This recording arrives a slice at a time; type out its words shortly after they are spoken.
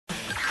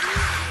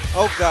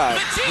Oh God.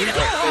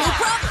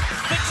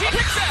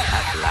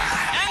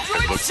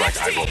 It looks like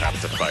I will have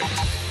to fight.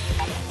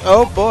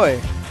 Oh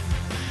boy.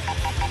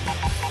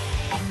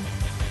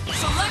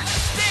 Select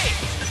stage.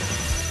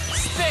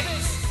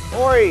 Space.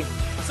 Ori.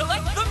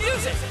 Select the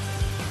music.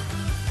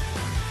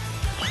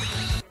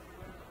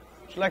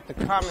 Would you like to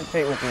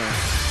commentate with me?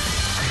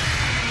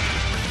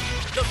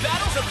 The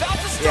battle's about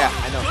to start. Yeah,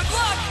 I know. Good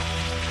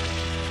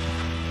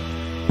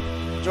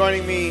luck.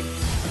 Joining me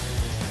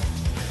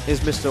is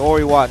Mr.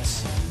 Ori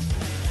Watts.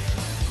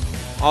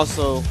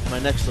 Also, my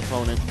next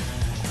opponent.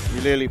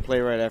 We literally play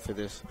right after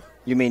this.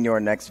 You mean your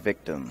next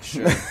victim?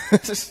 Sure.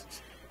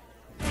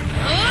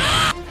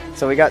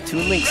 So we got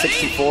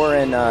ToonLink64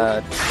 and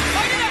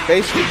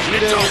Base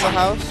Vegeta in the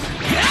house.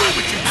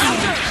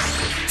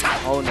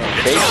 Oh no.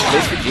 Base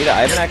Vegeta.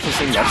 I haven't actually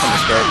seen much on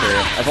this character.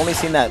 I've only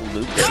seen that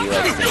loop that he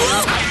likes to do.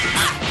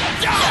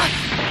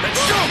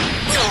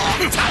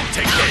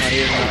 I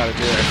didn't know how to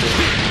do that.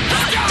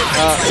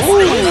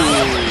 Ooh,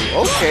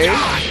 okay.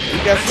 You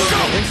got some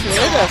instant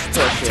air dash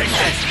pressure.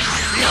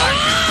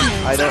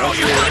 I don't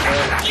understand.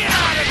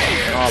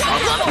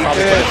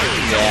 Probably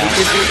yeah.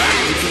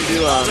 We can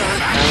do kind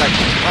of like,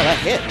 wow, that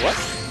hit. What?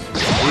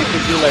 We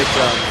could do like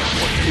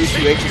 2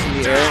 2H's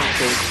in the air.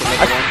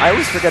 I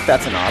always forget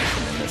that's an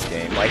option in this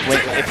game. Like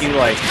if you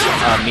like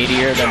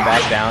meteor, then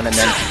back down, and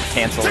then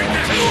cancel into a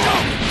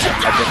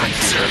different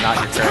super, not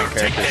your current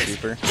character's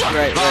super.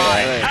 Right.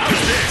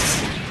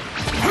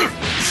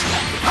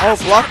 Oh,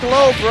 block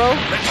low, bro.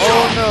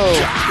 Oh no.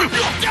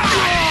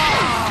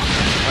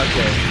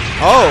 Okay.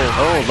 Oh,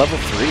 level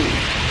 3.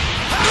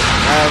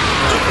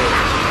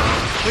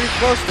 Pretty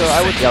close though.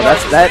 I would. Yeah,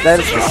 that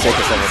is the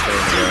sickest level 3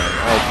 in the game.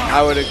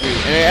 I would agree,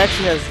 and it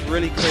actually has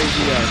really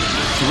crazy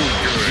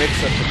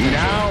mix-up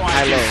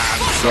high-low.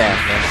 Yeah.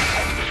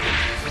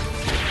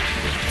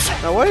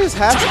 Now what is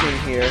happening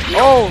here?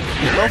 Oh,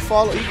 no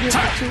follow. You give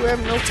the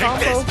 2M, no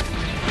combo.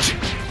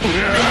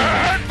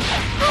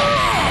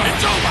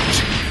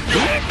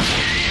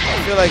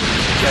 I feel like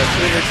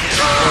ToonLink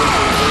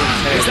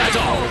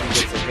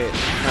gets a hit.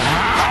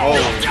 Oh,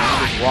 he's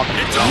just walking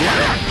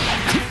around.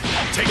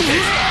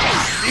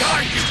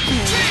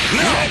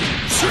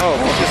 Oh,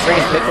 he's just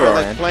bringing Piccolo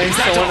like playing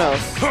someone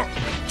else.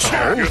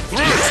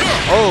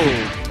 Oh,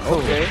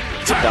 okay.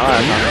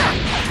 Done.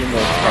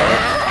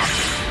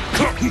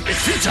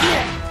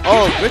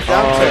 Oh, good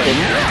down tilt.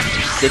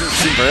 Didn't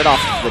convert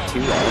off the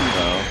 2M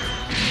though.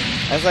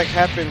 That's like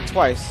happened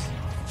twice.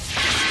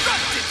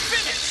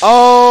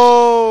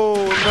 Oh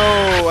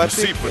no! I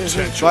think his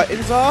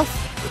buttons off.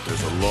 But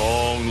there's a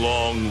long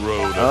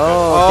road.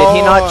 Oh, did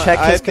he not check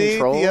his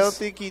controls? I don't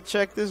think he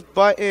checked his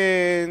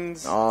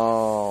buttons.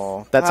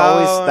 Oh,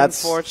 that's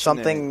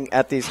something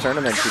at these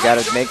tournaments. You got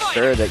to make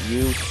sure that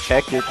you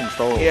check your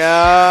controls.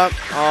 Yeah.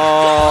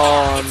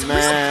 Oh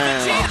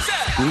man.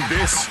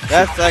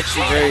 That's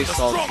actually very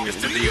salty.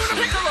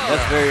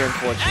 That's very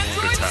unfortunate.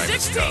 The time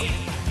has come.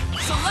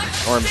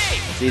 Or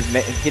he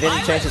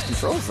didn't change his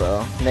controls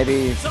though.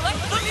 Maybe.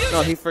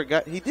 No, he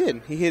forgot. He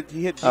did. He hit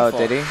default. Oh,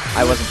 did he?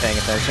 I wasn't paying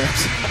attention.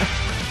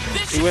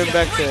 He went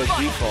back to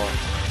default.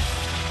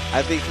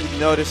 I think he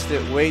noticed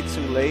it way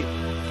too late.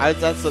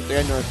 That's what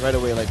I noticed right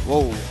away. Like,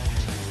 whoa,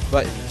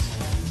 buttons.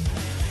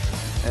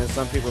 And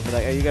some people be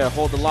like, "Hey, you gotta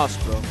hold the loss,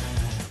 bro.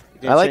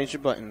 You gotta change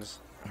your buttons."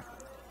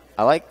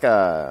 I like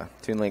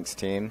ToonLink's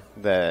team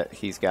that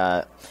he's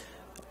got.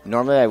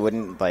 Normally, I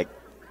wouldn't like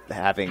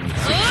having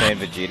Super Saiyan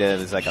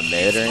Vegeta as like a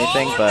mid or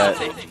anything, but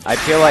I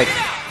feel like,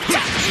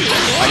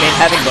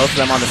 having both of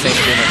them on the same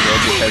team is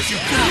good because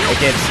it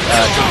gives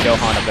Team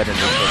Gohan a better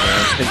neutral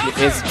range.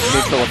 His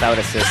neutral without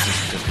assist is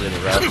just really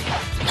rough.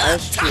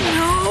 That's true.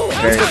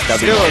 Very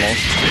stubby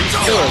almost.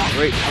 Still a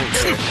great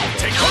character.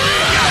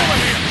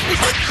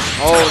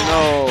 Oh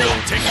no!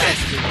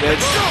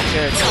 Dead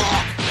character.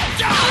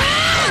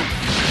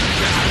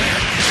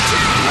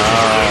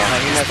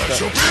 He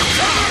messed up.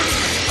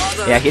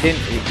 Yeah, he didn't.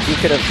 He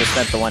could have just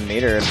spent the 1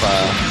 meter if he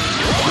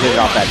did it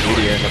off that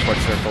meteor in the fourth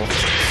circle.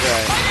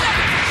 Right.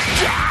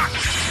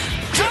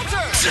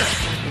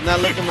 He's not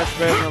looking much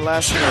better than the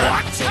last one.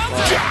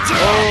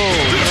 Oh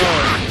no!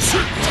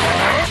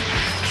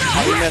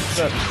 He messed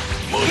up.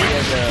 He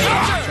had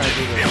trying to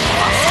do the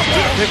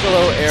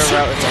Piccolo air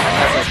route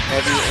has like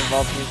heavy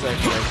involved. He's like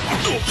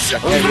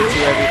heavy,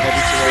 too heavy.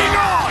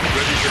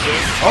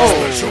 Oh!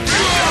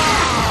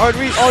 Hard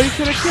read. Oh, you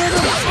could have killed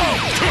him.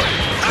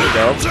 There you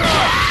go.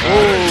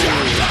 Oh!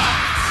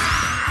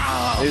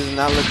 This is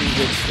not looking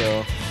good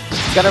still.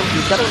 He's got to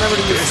remember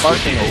to use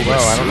Sparking as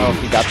well. I don't know if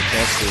he got the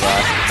chance to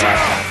last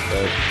match,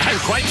 but I'm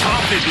quite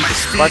confident we can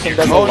Sparking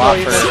does a lot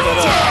for it.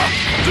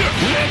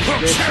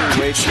 This is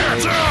way too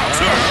late.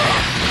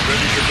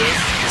 Ready for this?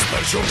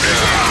 Special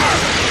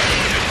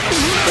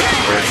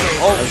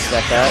Oh, I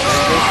set that.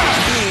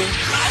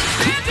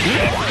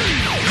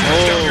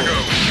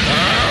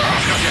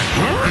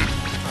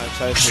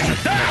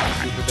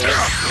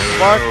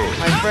 Spark,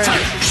 my friend,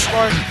 this is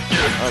Spark.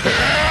 Okay.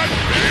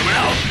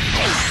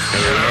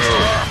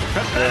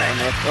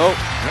 Oh.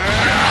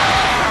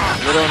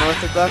 A little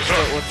unorthodox,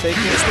 but we'll take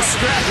it.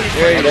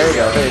 There you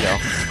go.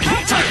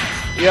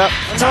 Yep.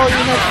 No,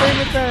 you're not frame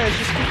it there.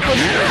 Just keep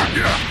pushing.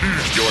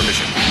 Your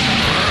mission.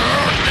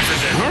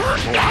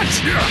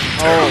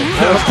 Oh,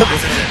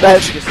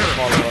 That the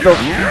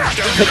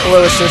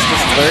Piccolo assist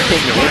is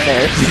lurking in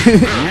there.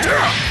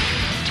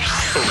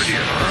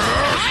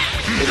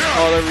 it's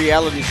called a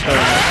reality stone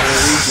for a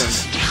reason.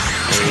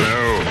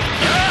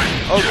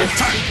 Oh, gets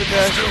the super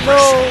dash. No!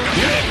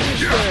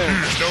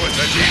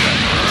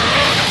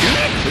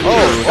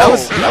 Oh, that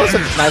was a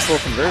nice little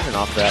conversion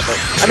off that. But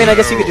I mean, I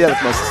guess you could do that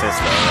with most assists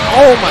though.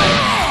 Oh my!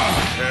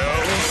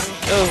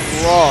 That was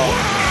raw.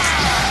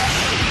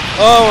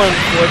 Oh,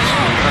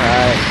 unfortunately.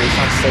 Alright,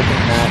 Deshan's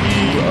taking that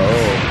 2-0.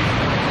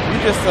 You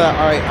just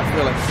alright, I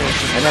feel like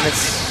finishing. And then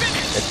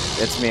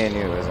it's me and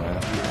you, isn't it?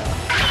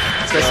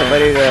 Let's get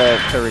somebody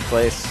to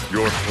replace.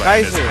 Your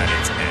plan is Kaiser. at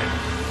its end.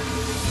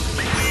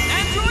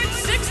 Android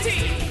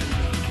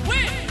 16,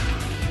 win!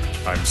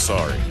 I'm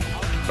sorry,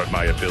 but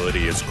my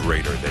ability is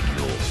greater than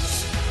yours.